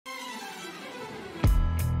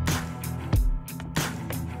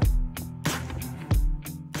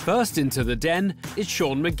First into the den is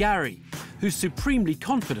Sean McGarry, who's supremely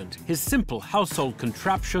confident his simple household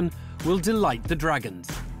contraption will delight the dragons.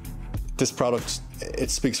 This product, it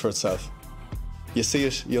speaks for itself. You see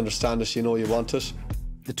it, you understand it, you know you want it.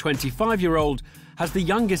 The 25-year-old has the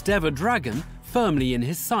youngest ever dragon firmly in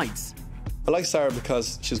his sights. I like Sarah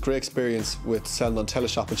because she has great experience with selling on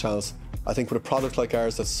teleshopping channels. I think with a product like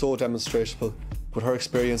ours that's so demonstrable, with her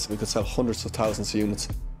experience, we could sell hundreds of thousands of units.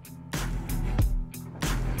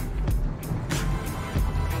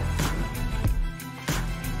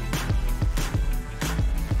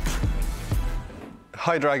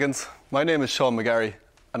 Hi Dragons, my name is Sean McGarry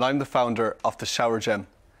and I'm the founder of the Shower Gem,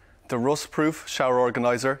 the rust-proof shower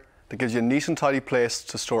organiser that gives you a neat and tidy place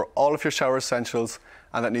to store all of your shower essentials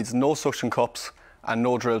and that needs no suction cups and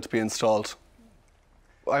no drill to be installed.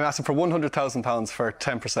 I'm asking for £100,000 for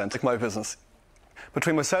 10% of my business.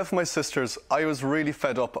 Between myself and my sisters, I was really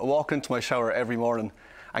fed up of walking into my shower every morning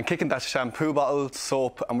and kicking that shampoo bottle,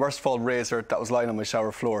 soap and worst of all razor that was lying on my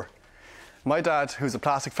shower floor. My dad, who's a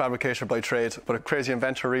plastic fabricator by trade, but a crazy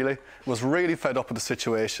inventor really, was really fed up with the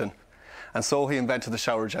situation. And so he invented the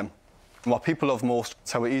Shower Gem. And what people love most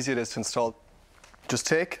is how easy it is to install. Just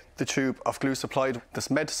take the tube of glue supplied that's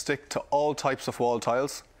meant to stick to all types of wall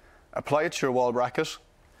tiles, apply it to your wall bracket,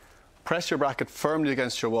 press your bracket firmly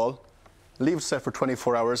against your wall, leave it set for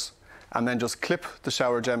 24 hours, and then just clip the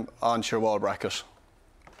Shower Gem onto your wall bracket.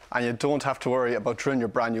 And you don't have to worry about drilling your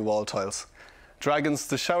brand new wall tiles. Dragons,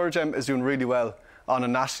 the Shower Gem is doing really well on a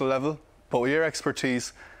national level, but with your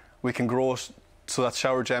expertise, we can grow it so that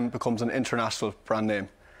Shower Gem becomes an international brand name.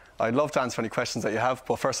 I'd love to answer any questions that you have,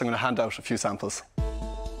 but first I'm going to hand out a few samples.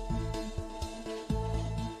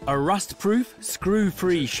 A rust-proof,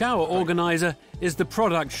 screw-free shower organiser is the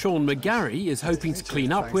product Sean McGarry is hoping to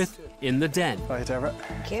clean up with in the den. Right, Deborah.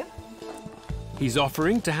 Thank you. He's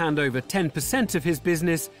offering to hand over 10% of his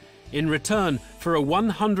business in return for a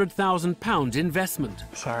 £100,000 investment.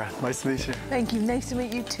 Sarah, nice to meet you. Thank you. Nice to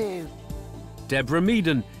meet you too. Deborah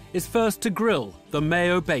Meaden is first to grill the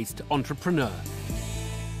Mayo-based entrepreneur.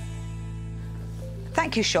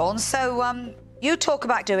 Thank you, Sean. So, you talk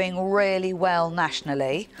about doing really well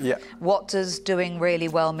nationally. Yeah. What does doing really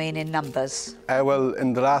well mean in numbers? Well,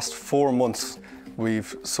 in the last 4 months,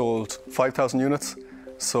 we've sold 5,000 units,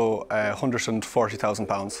 so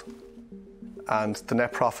 £140,000. And the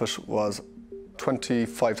net profit was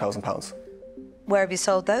 £25,000. Where have you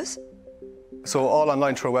sold those? So all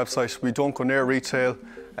online through our website. We don't go near retail,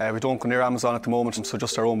 we don't go near Amazon at the moment, so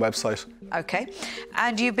just our own website. OK.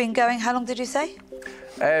 And you've been going, how long did you say?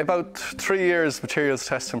 About 3 years materials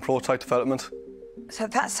test and prototype development. So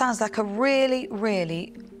that sounds like a really,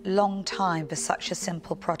 really long time for such a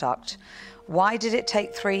simple product. Why did it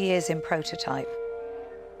take 3 years in prototype?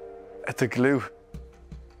 The glue.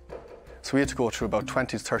 So we had to go through about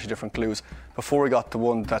 20 to 30 different glues before we got the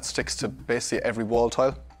one that sticks to basically every wall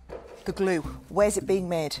tile. The glue, where's it being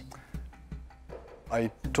made?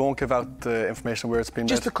 I don't give out the information where it's being made.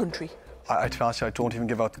 Just the country? To be honest, I don't even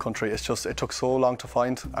give out the country. It's just, it took so long to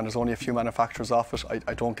find and there's only a few manufacturers of it.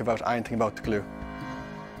 I don't give out anything about the glue.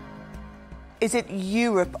 Is it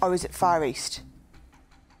Europe or is it Far East?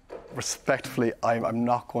 Respectfully, I'm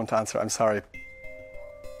not going to answer, I'm sorry.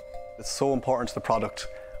 It's so important to the product.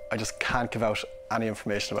 I just can't give out any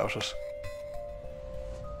information about it.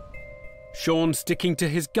 Sean sticking to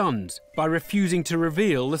his guns by refusing to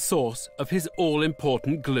reveal the source of his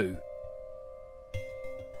all-important glue.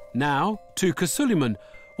 Now, Tuka Suleiman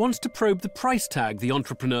wants to probe the price tag the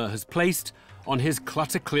entrepreneur has placed on his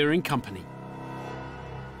clutter-clearing company.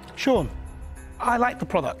 Sean, I like the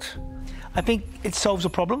product. I think it solves a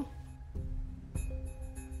problem.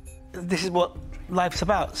 This is what life's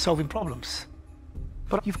about, solving problems.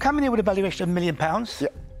 But you've come in here with a valuation of £1 million. Yeah.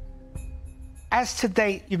 As to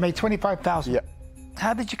date, you've made 25,000. Yeah.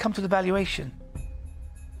 How did you come to the valuation?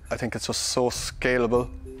 I think it's just so scalable,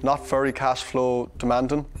 not very cash flow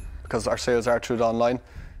demanding, because our sales are through online.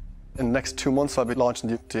 In the next 2 months, I'll be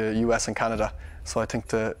launching the US and Canada, so I think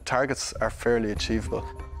the targets are fairly achievable.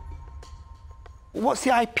 What's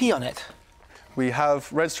the IP on it? We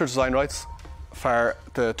have registered design rights for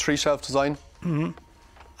the 3-shelf design,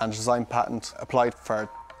 and design patent applied for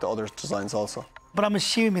the other designs also. But I'm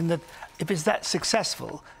assuming that if it's that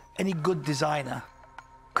successful, any good designer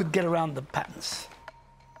could get around the patents.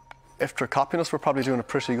 If they're copying us, we're probably doing a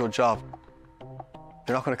pretty good job.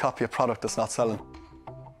 You're not going to copy a product that's not selling.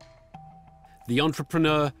 The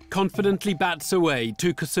entrepreneur confidently bats away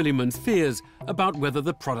Tuka Suleiman's fears about whether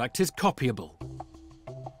the product is copyable.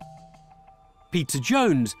 Peter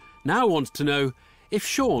Jones now wants to know if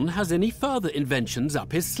Sean has any further inventions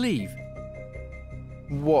up his sleeve.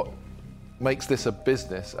 What makes this a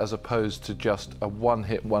business as opposed to just a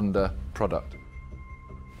one-hit wonder product?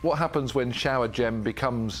 What happens when shower gem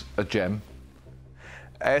becomes a gem?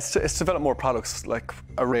 It's developed more products, like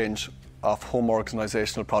a range of home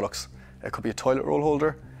organisational products. It could be a toilet roll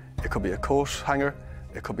holder, it could be a coat hanger,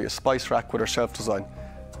 it could be a spice rack with our shelf design.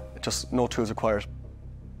 Just no tools required.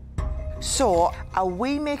 So, are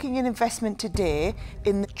we making an investment today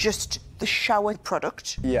in just the shower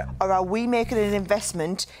product? Yeah. Or are we making an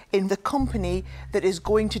investment in the company that is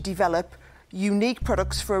going to develop unique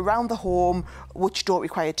products for around the home which don't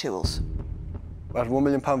require tools? At £1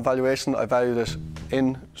 million valuation, I valued it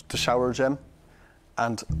in the shower gem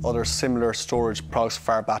and other similar storage products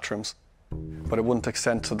for our bathrooms, but it wouldn't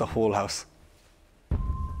extend to the whole house.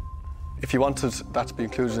 If you wanted that to be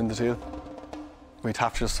included in the deal, we'd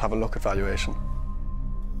have to just have a look at valuation.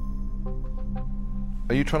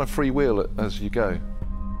 Are you trying to freewheel it as you go?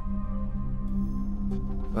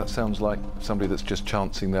 That sounds like somebody that's just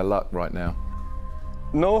chancing their luck right now.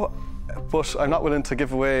 No, but I'm not willing to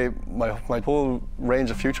give away my whole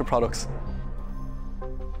range of future products.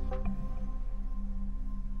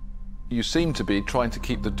 You seem to be trying to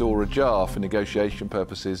keep the door ajar for negotiation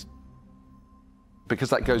purposes, because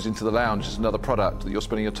that goes into the lounge as another product that you're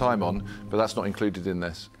spending your time on, but that's not included in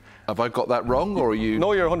this. Have I got that wrong, or are you...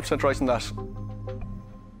 No, you're 100% right in that.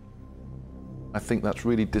 I think that's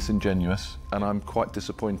really disingenuous, and I'm quite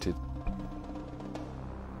disappointed.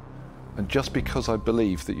 And just because I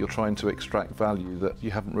believe that you're trying to extract value that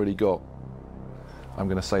you haven't really got, I'm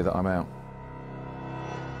going to say that I'm out.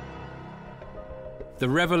 The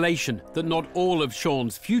revelation that not all of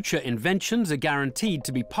Sean's future inventions are guaranteed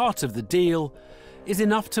to be part of the deal is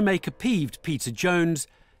enough to make a peeved Peter Jones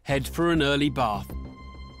head for an early bath.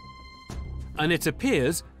 And it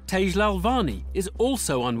appears Tej Lalvani is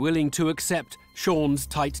also unwilling to accept Sean's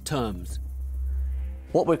tight terms.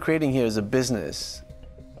 What we're creating here is a business,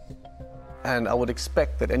 and I would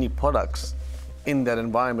expect that any products in that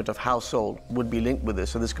environment of household would be linked with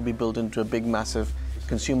this, so this could be built into a big, massive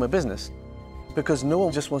consumer business. Because no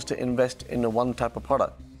one just wants to invest in a one type of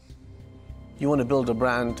product. You want to build a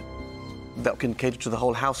brand that can cater to the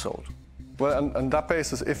whole household. Well, on that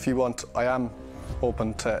basis, if you want, I am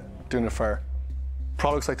open to doing it for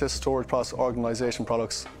products like this, storage products, organisation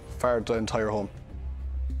products, for the entire home.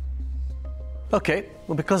 Okay,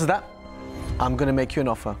 well, because of that, I'm going to make you an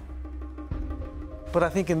offer. But I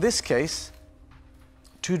think in this case,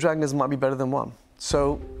 2 dragons might be better than 1.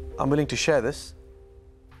 So I'm willing to share this.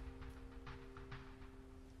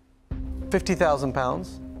 £50,000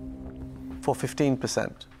 for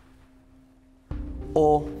 15%,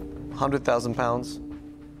 or £100,000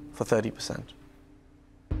 for 30%.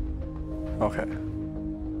 Okay.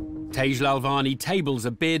 Tej Lalvani tables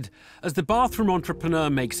a bid as the bathroom entrepreneur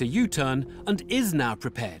makes a U-turn and is now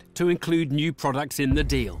prepared to include new products in the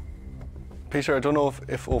deal. Peter, I don't know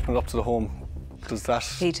if opening up to the home, does that...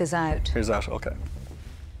 Peter's out. Here's that, okay.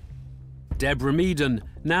 Deborah Meaden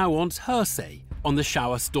now wants her say on the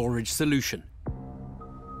shower storage solution.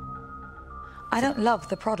 I don't love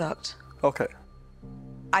the product. Okay.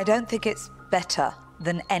 I don't think it's better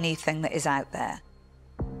than anything that is out there.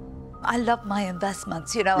 I love my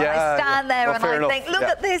investments, you know. Yeah, I stand there well, and fair I enough. think, look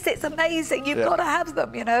at this, it's amazing, you've got to have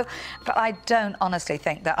them, you know. But I don't honestly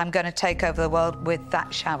think that I'm going to take over the world with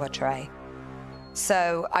that shower tray.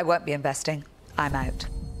 So I won't be investing. I'm out.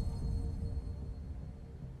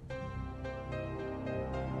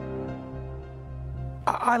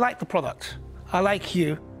 I like the product. I like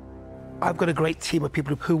you. I've got a great team of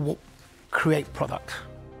people who will create product.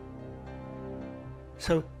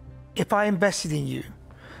 So if I invested in you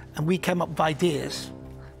and we came up with ideas,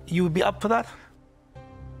 you would be up for that?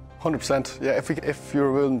 100%. Yeah, if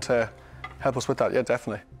you're willing to help us with that, yeah,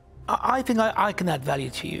 definitely. I think I can add value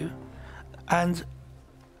to you, and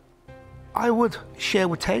I would share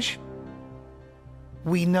with Tej.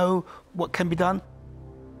 We know what can be done.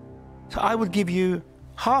 So I would give you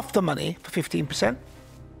half the money for 15%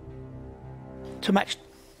 to match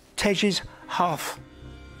Tej's half.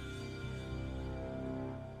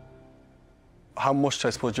 How much, I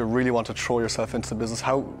suppose, do you really want to throw yourself into the business?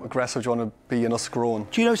 How aggressive do you want to be in us growing?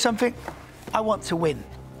 Do you know something? I want to win.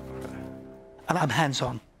 And I'm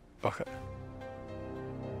hands-on. Okay.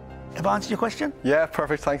 Have I answered your question? Yeah,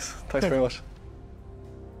 perfect, thanks. Thanks very much.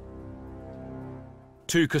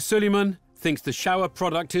 Tuka Suleiman thinks the shower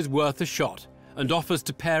product is worth a shot and offers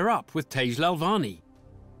to pair up with Tej Lalvani.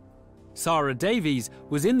 Sarah Davies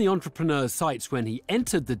was in the entrepreneur's sights when he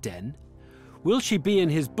entered the den. Will she be in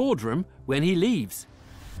his boardroom when he leaves?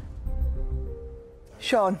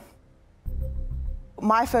 Sean,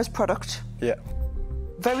 my first product. Yeah.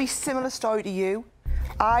 Very similar story to you.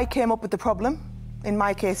 I came up with the problem. In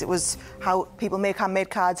my case, it was how people make handmade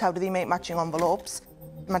cards, how do they make matching envelopes.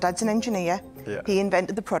 My dad's an engineer. Yeah. He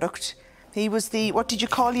invented the product. He was the, what did you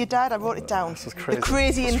call your dad? I wrote it down. This is crazy. The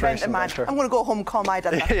crazy inventor man. I'm going to go home and call my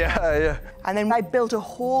dad that. Yeah. And then I built a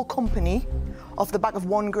whole company off the back of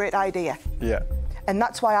one great idea. Yeah. And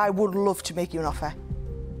that's why I would love to make you an offer.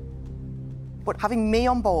 But having me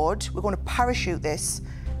on board, we're going to parachute this,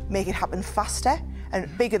 make it happen faster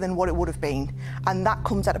and bigger than what it would have been. And that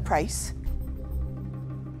comes at a price.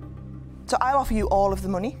 So I'll offer you all of the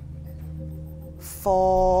money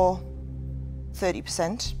for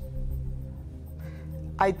 30%.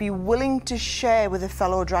 I'd be willing to share with a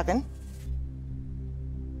fellow dragon,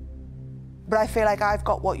 but I feel like I've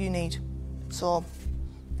got what you need. So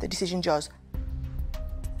the decision's yours.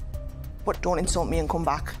 But don't insult me and come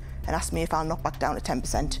back and ask me if I'll knock back down to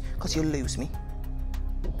 10%, because you'll lose me.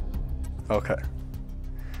 Okay.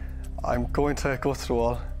 I'm going to go through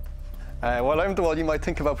all. While I'm the one, you might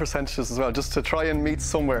think about percentages as well, just to try and meet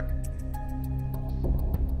somewhere.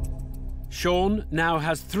 Sean now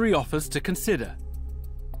has 3 offers to consider.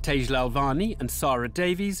 Tej Lalvani and Sarah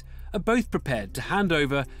Davies are both prepared to hand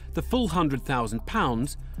over the full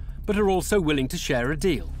 £100,000, but are also willing to share a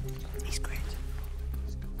deal. He's great.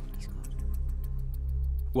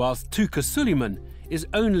 Whilst Tuka Suleiman is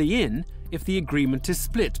only in if the agreement is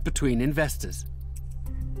split between investors.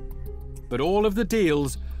 But all of the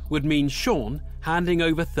deals would mean Sean handing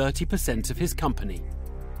over 30% of his company.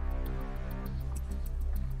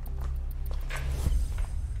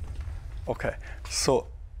 Okay, so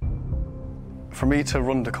for me to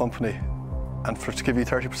run the company and for it to give you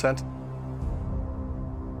 30%,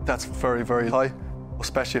 that's very, very high,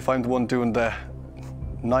 especially if I'm the one doing the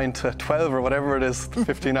 9 to 12 or whatever it is,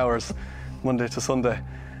 15 hours, Monday to Sunday.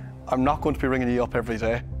 I'm not going to be ringing you up every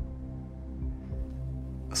day.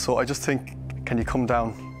 So I just think, can you come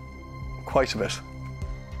down quite a bit?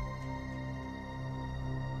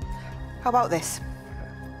 How about this?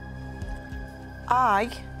 I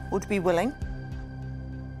would be willing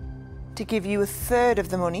to give you a third of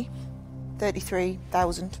the money,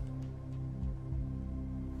 33,000,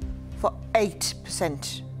 for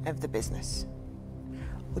 8% of the business,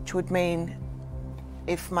 which would mean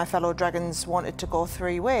if my fellow dragons wanted to go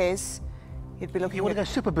 3 ways, you'd be looking You want to at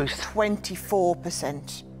go super boost?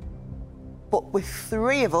 24%. But with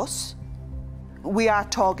 3 of us, we are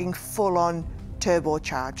talking full-on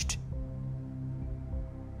turbocharged.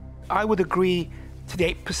 I would agree to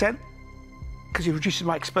the 8% because it reduces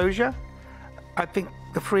my exposure. I think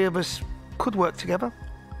the 3 of us could work together.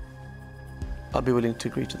 I'll be willing to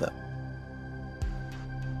agree to that.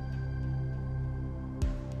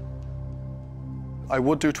 I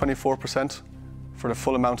would do 24% for the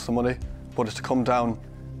full amount of the money, but it's to come down,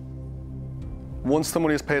 once the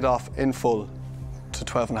money is paid off in full, to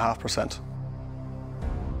 12.5%.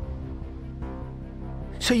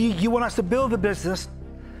 So you want us to build the business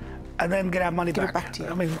and then get our money Give back? it back to you.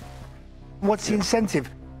 I mean, what's the incentive?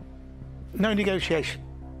 No negotiation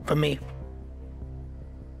for me.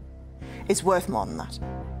 It's worth more than that.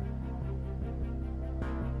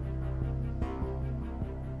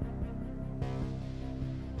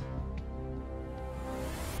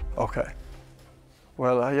 Okay.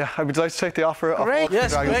 Well, yeah, I'd be delighted to take the offer of all Great. the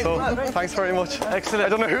Yes, dragons, great. so Great. thanks very much. Excellent. I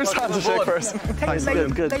don't know whose hand to shake first. Thanks.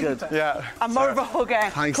 Good. Yeah. I'm more of a hugger.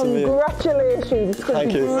 Thanks a million. Congratulations. It's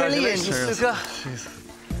Thank you. Congratulations, Cheers. Tuka.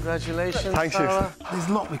 Congratulations, Thank you. Sarah. There's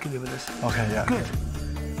a lot we can do with this. Okay, yeah. Good.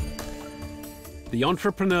 The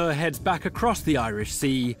entrepreneur heads back across the Irish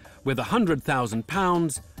Sea with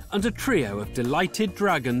 £100,000 and a trio of delighted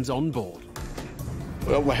dragons on board.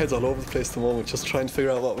 Well, my head's all over the place at the moment, just trying to figure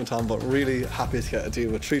out what went on, but really happy to get a deal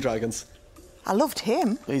with 3 dragons. I loved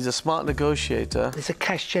him. He's a smart negotiator. It's a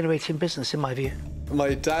cash-generating business, in my view.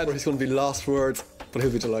 My dad, he's going to be lost for words, but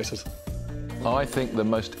he'll be delighted. I think the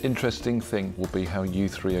most interesting thing will be how you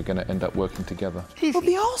 3 are going to end up working together. It would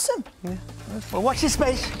be awesome. Well, watch this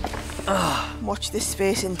space. Watch this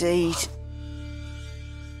space indeed.